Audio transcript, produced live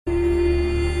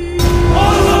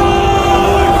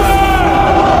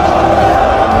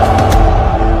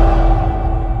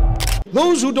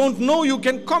those who don't know you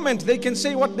can comment, they can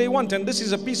say what they want. And this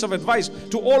is a piece of advice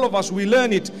to all of us. We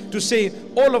learn it to say,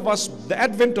 all of us, the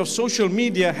advent of social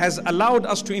media has allowed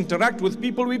us to interact with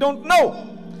people we don't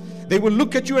know. They will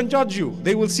look at you and judge you.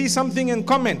 They will see something and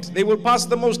comment. They will pass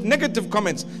the most negative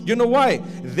comments. You know why?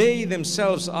 They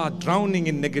themselves are drowning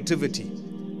in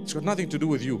negativity. It's got nothing to do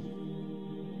with you.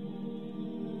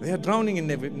 They are drowning in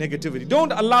negativity.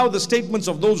 Don't allow the statements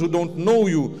of those who don't know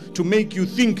you to make you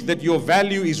think that your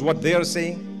value is what they are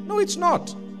saying. No, it's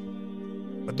not.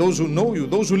 But those who know you,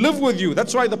 those who live with you,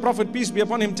 that's why the Prophet, peace be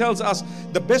upon him, tells us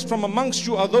the best from amongst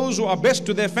you are those who are best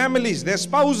to their families, their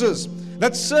spouses.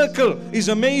 That circle is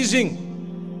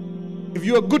amazing. If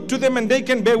you are good to them and they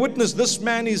can bear witness, this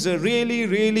man is a really,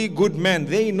 really good man.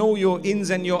 They know your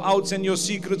ins and your outs and your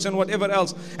secrets and whatever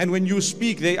else. And when you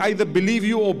speak, they either believe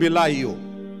you or belie you.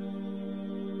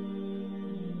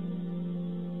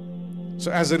 So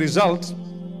as a result,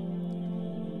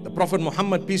 the Prophet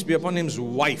Muhammad, peace be upon him's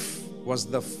wife was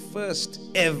the first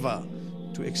ever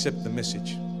to accept the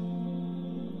message.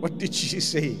 What did she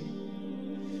say?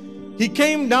 He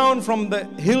came down from the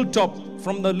hilltop,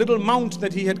 from the little mount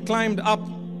that he had climbed up,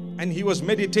 and he was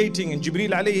meditating, and Jibreel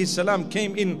alayhi salam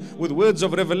came in with words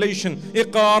of revelation.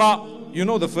 Iqara, you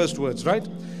know the first words, right?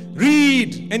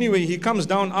 Read. Anyway, he comes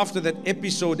down after that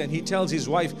episode and he tells his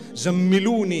wife,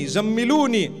 Zammiluni,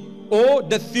 Zammiluni, or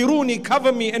Dathiruni,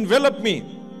 cover me, envelop me.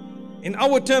 In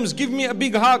our terms, give me a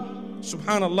big hug.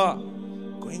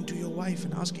 Subhanallah. Going to your wife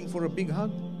and asking for a big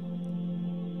hug.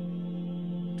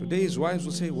 Today's wives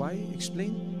will say, why?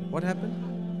 Explain. What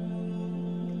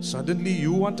happened? Suddenly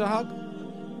you want a hug?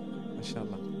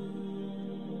 MashaAllah.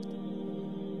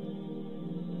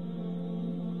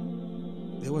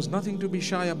 There was nothing to be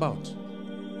shy about.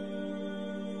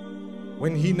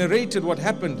 When he narrated what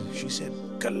happened, she said,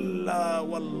 Kalla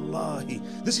wallahi.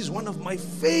 This is one of my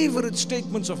favorite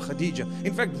statements of Khadija.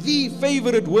 In fact, the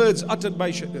favorite words uttered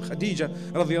by Khadija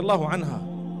radiallahu anha,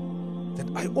 that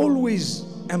I always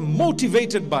am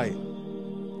motivated by.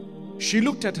 She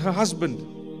looked at her husband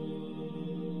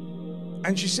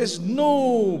and she says,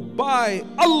 no, by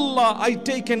Allah, I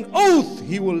take an oath,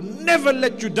 he will never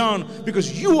let you down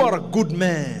because you are a good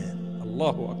man.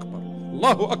 Allahu Akbar.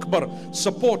 Allahu Akbar.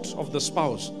 Support of the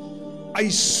spouse. I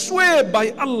swear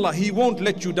by Allah, he won't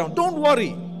let you down. Don't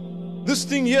worry. This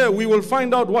thing here, we will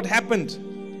find out what happened.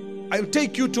 I'll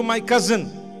take you to my cousin.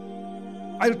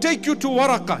 I'll take you to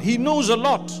Waraqah. He knows a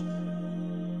lot.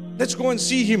 Let's go and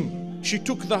see him. She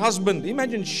took the husband.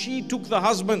 Imagine she took the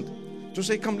husband to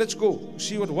say, come, let's go.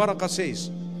 See what Waraqah says.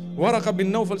 Waraqah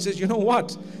bin Nawfal says, you know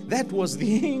what? That was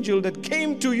the angel that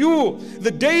came to you the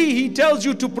day he tells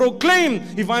you to proclaim,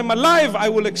 if I'm alive, I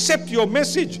will accept your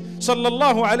message.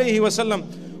 Sallallahu alayhi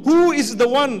wasallam. Who is the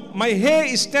one? My hair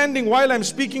is standing while I'm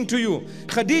speaking to you.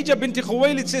 Khadija binti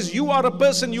Khuwaylid says, you are a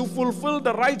person, you fulfill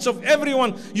the rights of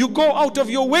everyone. You go out of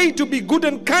your way to be good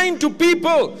and kind to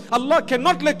people. Allah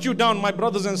cannot let you down, my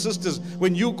brothers and sisters.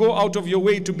 When you go out of your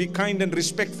way to be kind and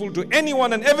respectful to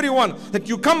anyone and everyone that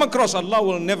you come across, Allah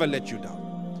will never let you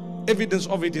down. Evidence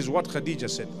of it is what Khadija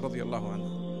said, radiyallahu anha.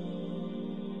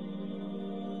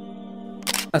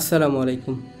 Assalamu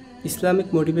alaikum.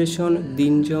 Islamic Motivation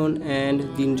Dinjon and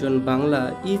Dinjon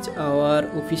Bangla is our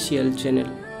official channel.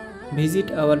 Visit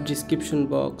our description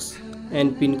box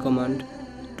and pin command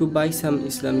to buy some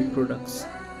Islamic products.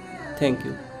 Thank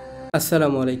you.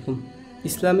 Assalamu alaikum.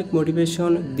 Islamic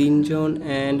Motivation Dinjon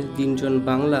and Dinjon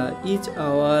Bangla is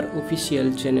our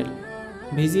official channel.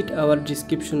 Visit our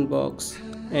description box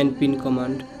and pin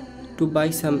command to buy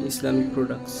some Islamic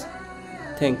products.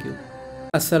 Thank you.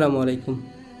 Assalamu alaikum.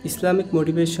 Islamic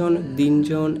Motivation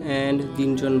Dinjon and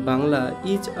Dinjon Bangla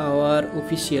is our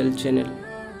official channel.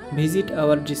 Visit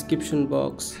our description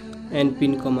box and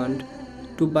pin command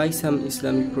to buy some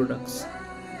Islamic products.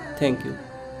 Thank you.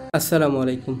 Assalamu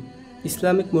alaikum.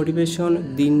 Islamic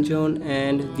Motivation Dinjon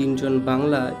and Dinjon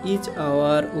Bangla is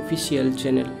our official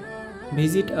channel.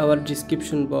 Visit our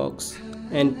description box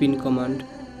and pin command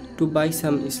to buy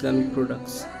some Islamic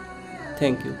products.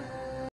 Thank you.